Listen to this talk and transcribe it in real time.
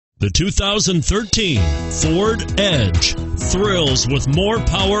The 2013 Ford Edge thrills with more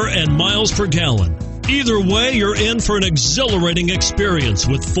power and miles per gallon. Either way, you're in for an exhilarating experience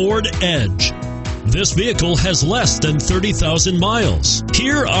with Ford Edge. This vehicle has less than 30,000 miles.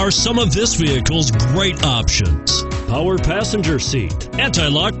 Here are some of this vehicle's great options: power passenger seat,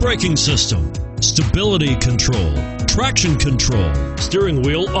 anti-lock braking system, stability control, traction control, steering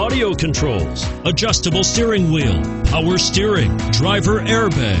wheel audio controls, adjustable steering wheel, power steering, driver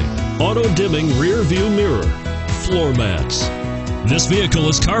airbag, auto-dimming rear view mirror, floor mats. This vehicle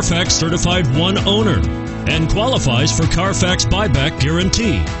is Carfax certified one owner and qualifies for Carfax buyback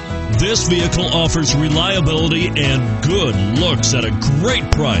guarantee. This vehicle offers reliability and good looks at a great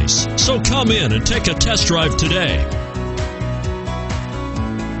price. So come in and take a test drive today.